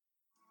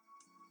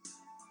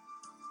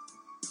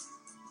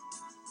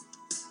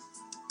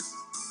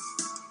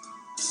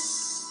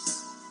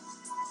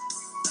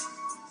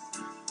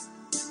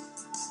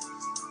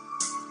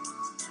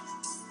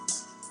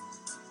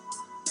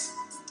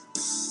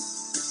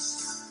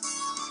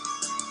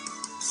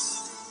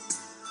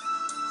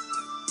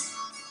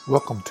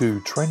Welcome to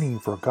Training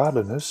for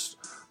Godliness,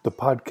 the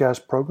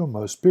podcast program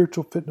of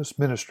Spiritual Fitness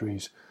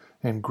Ministries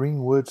in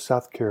Greenwood,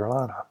 South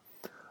Carolina.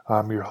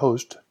 I'm your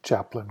host,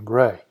 Chaplain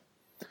Gray.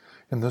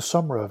 In the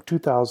summer of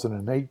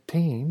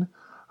 2018,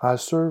 I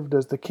served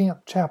as the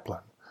camp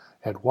chaplain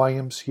at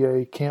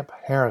YMCA Camp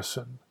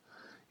Harrison.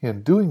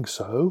 In doing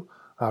so,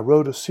 I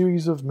wrote a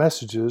series of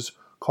messages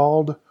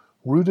called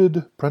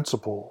Rooted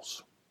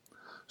Principles.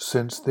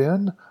 Since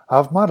then,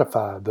 I've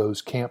modified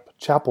those camp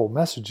chapel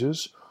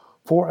messages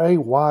for a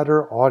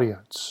wider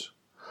audience.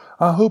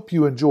 I hope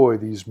you enjoy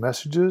these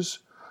messages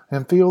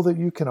and feel that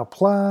you can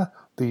apply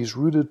these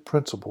rooted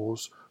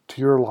principles to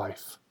your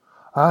life.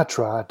 I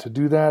try to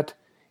do that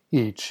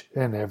each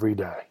and every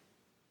day.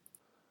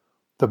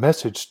 The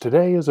message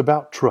today is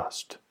about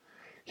trust.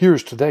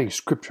 Here's today's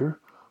scripture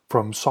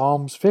from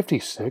Psalms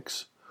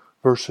 56,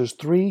 verses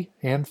 3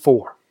 and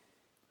 4.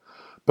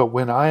 But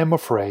when I am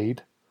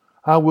afraid,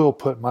 I will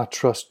put my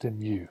trust in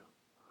you.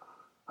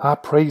 I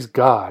praise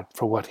God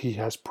for what He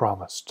has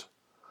promised.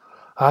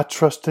 I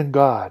trust in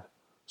God,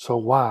 so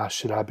why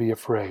should I be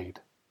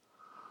afraid?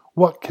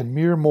 What can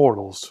mere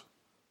mortals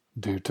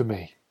do to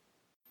me?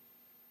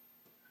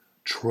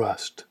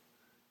 Trust.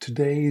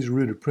 Today's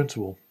rooted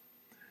principle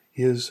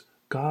is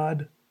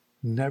God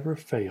never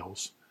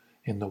fails,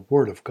 and the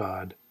Word of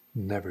God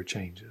never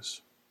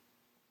changes.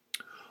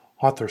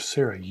 Author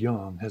Sarah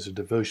Young has a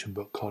devotion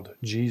book called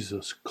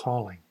Jesus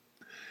Calling.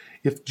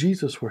 If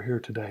Jesus were here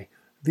today,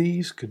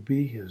 these could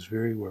be His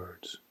very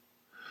words.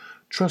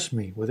 Trust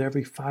me with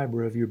every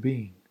fiber of your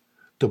being.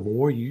 The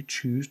more you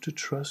choose to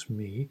trust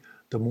me,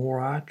 the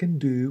more I can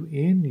do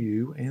in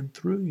you and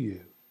through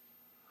you.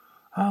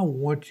 I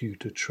want you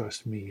to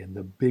trust me in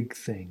the big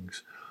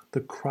things, the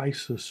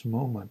crisis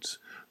moments,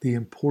 the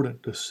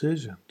important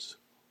decisions.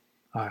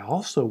 I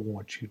also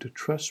want you to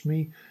trust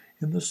me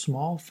in the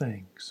small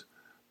things,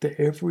 the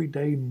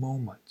everyday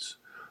moments,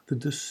 the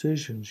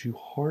decisions you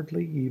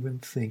hardly even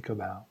think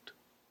about.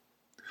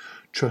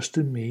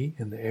 Trusting me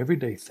in the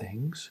everyday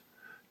things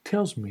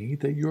tells me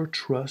that your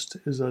trust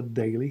is a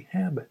daily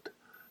habit,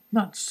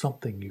 not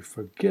something you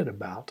forget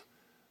about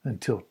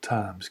until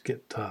times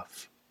get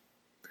tough.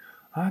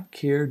 I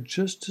care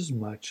just as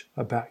much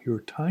about your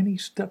tiny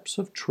steps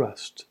of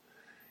trust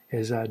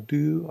as I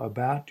do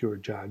about your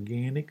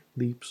gigantic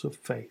leaps of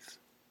faith.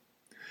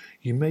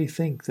 You may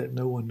think that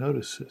no one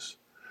notices,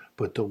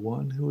 but the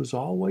one who is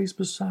always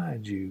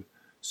beside you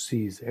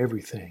sees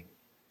everything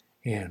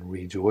and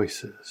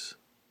rejoices.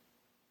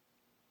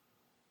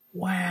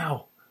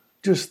 Wow!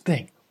 Just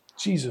think,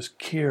 Jesus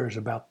cares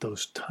about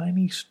those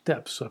tiny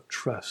steps of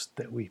trust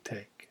that we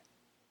take.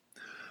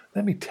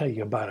 Let me tell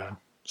you about a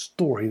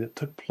story that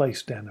took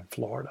place down in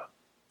Florida.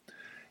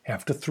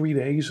 After 3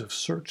 days of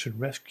search and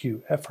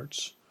rescue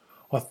efforts,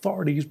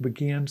 authorities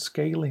began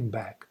scaling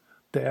back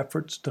the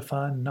efforts to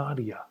find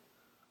Nadia,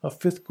 a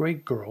 5th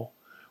grade girl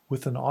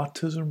with an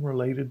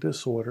autism-related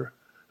disorder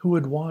who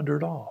had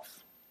wandered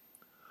off.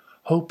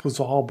 Hope was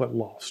all but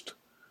lost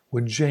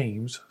when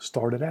James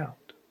started out.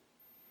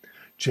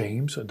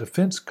 James, a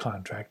defense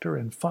contractor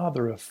and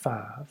father of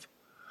 5,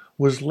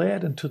 was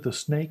led into the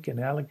snake and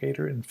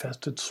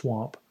alligator-infested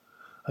swamp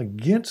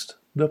against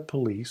the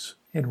police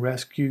and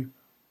rescue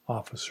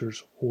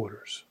officers'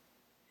 orders.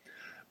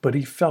 But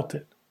he felt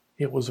it.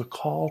 It was a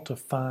call to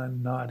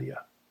find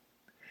Nadia.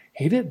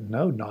 He didn't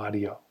know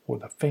Nadia or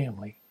the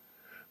family,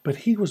 but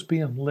he was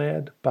being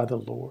led by the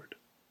Lord.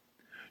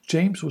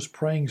 James was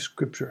praying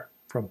scripture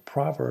from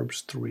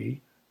Proverbs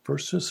 3,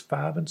 verses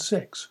 5 and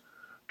 6.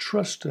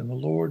 Trust in the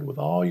Lord with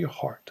all your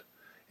heart,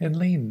 and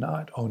lean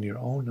not on your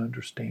own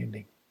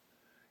understanding.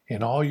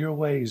 In all your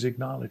ways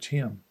acknowledge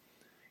Him,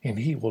 and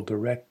He will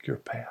direct your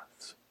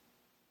paths.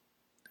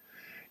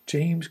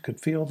 James could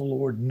feel the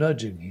Lord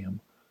nudging him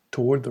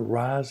toward the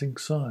rising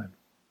sun.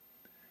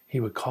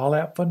 He would call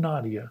out for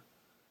Nadia,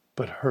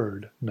 but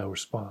heard no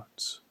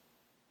response.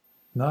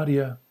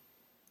 Nadia,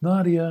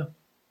 Nadia.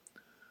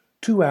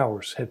 2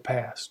 hours had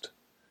passed,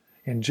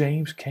 and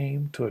James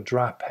came to a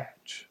dry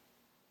patch.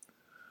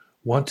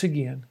 Once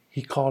again,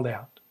 he called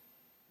out,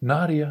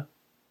 Nadia.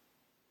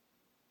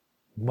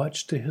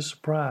 Much to his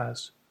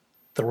surprise,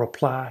 the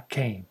reply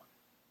came,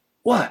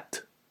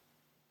 What?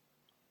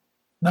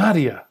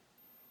 Nadia,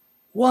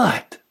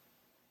 what?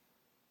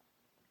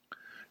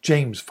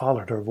 James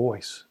followed her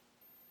voice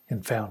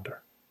and found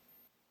her.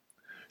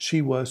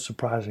 She was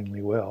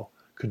surprisingly well,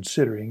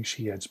 considering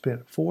she had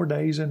spent 4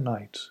 days and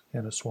nights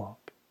in a swamp.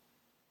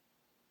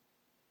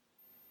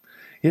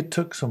 It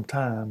took some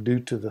time due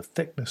to the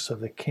thickness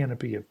of the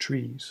canopy of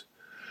trees,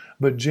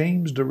 but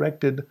James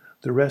directed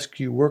the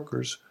rescue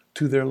workers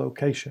to their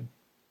location.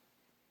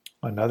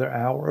 Another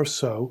hour or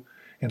so,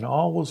 and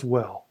all was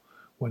well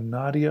when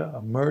Nadia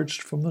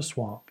emerged from the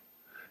swamp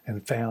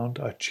and found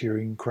a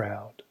cheering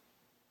crowd.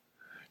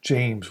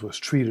 James was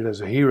treated as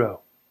a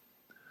hero,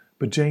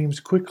 but James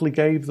quickly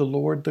gave the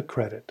Lord the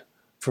credit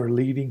for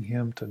leading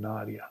him to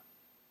Nadia.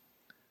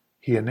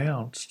 He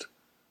announced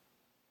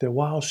that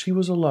while she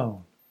was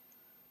alone,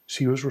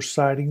 she was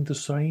reciting the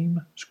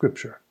same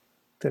scripture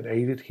that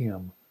aided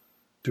him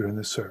during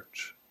the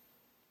search.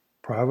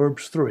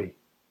 Proverbs 3,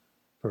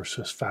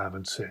 verses 5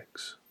 and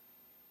 6.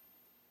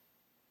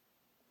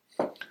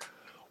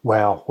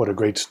 Wow, what a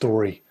great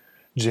story.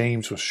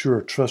 James was sure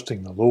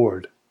trusting the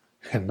Lord.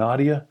 And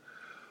Nadia,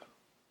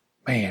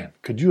 man,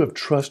 could you have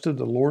trusted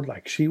the Lord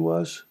like she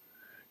was?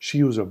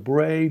 She was a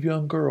brave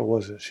young girl,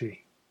 wasn't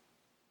she?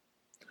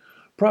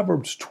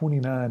 Proverbs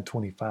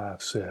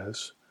 29:25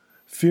 says,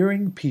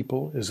 "Fearing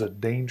people is a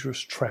dangerous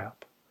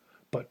trap,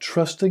 but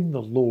trusting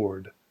the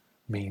Lord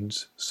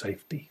means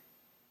safety."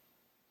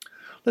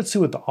 Let's see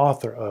what the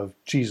author of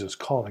Jesus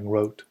Calling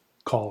wrote,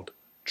 called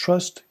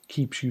 "Trust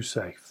Keeps You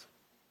Safe."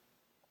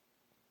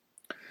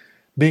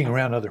 Being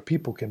around other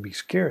people can be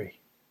scary.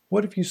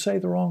 What if you say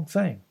the wrong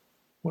thing?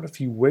 What if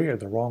you wear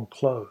the wrong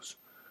clothes?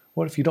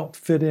 What if you don't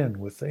fit in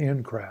with the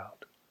in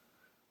crowd?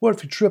 What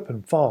if you trip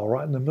and fall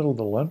right in the middle of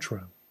the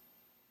lunchroom?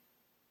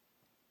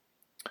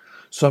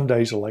 Some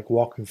days are like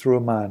walking through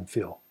a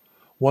minefield.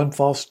 One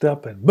false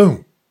step and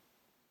boom!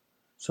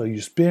 So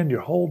you spend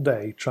your whole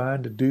day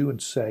trying to do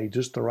and say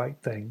just the right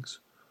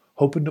things,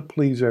 hoping to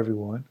please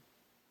everyone.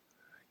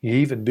 You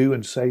even do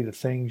and say the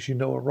things you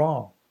know are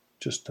wrong,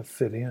 just to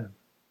fit in.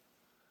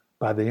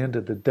 By the end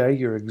of the day,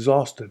 you're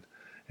exhausted,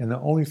 and the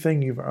only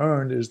thing you've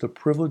earned is the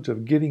privilege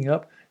of getting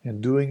up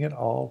and doing it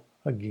all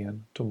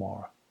again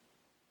tomorrow.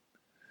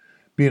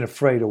 Being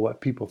afraid of what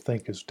people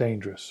think is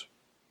dangerous,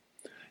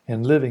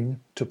 and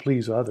living to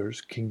please others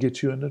can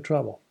get you into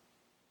trouble.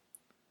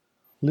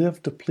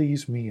 Live to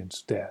please me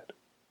instead.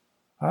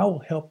 I will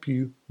help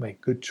you make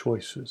good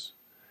choices,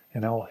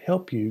 and I will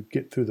help you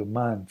get through the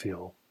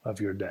minefield of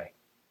your day.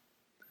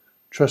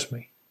 Trust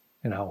me,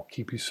 and I will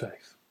keep you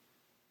safe.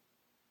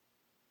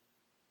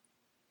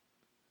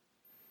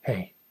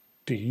 Hey,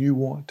 do you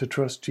want to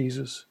trust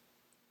Jesus?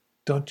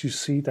 Don't you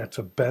see that's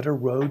a better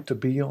road to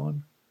be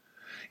on?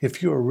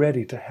 If you are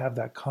ready to have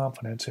that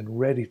confidence and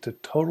ready to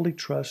totally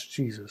trust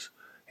Jesus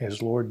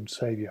as Lord and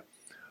Savior,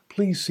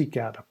 please seek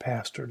out a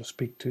pastor to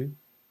speak to.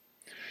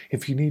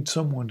 If you need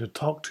someone to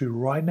talk to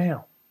right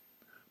now,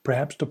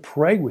 perhaps to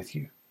pray with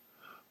you,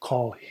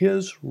 call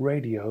his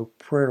radio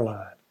prayer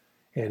line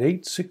at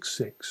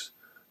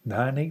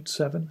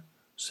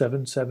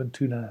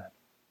 866-987-7729.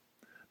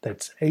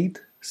 That's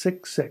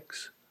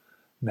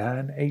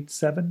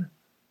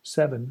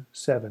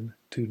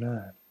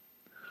 866-987-7729.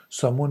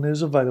 Someone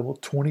is available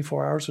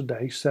 24 hours a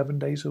day, 7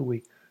 days a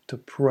week to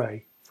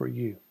pray for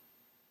you.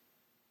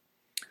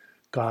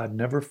 God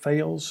never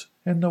fails,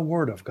 and the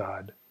Word of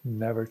God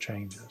never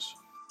changes.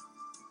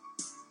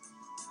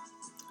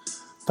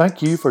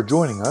 Thank you for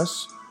joining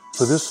us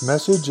for this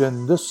message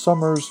in this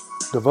summer's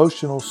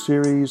devotional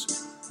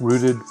series,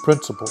 Rooted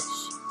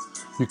Principles.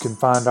 You can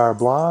find our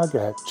blog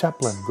at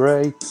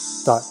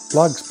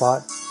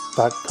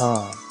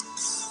chaplaingray.blogspot.com.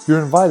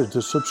 You're invited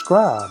to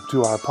subscribe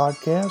to our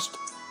podcast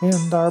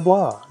and our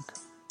blog.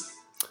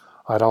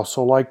 I'd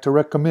also like to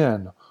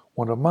recommend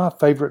one of my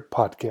favorite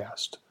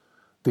podcasts,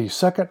 the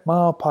Second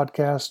Mile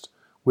Podcast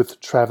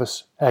with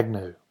Travis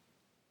Agnew.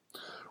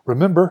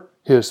 Remember,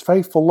 his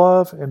faithful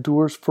love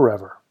endures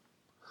forever.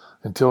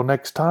 Until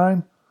next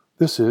time,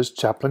 this is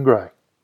Chaplain Gray.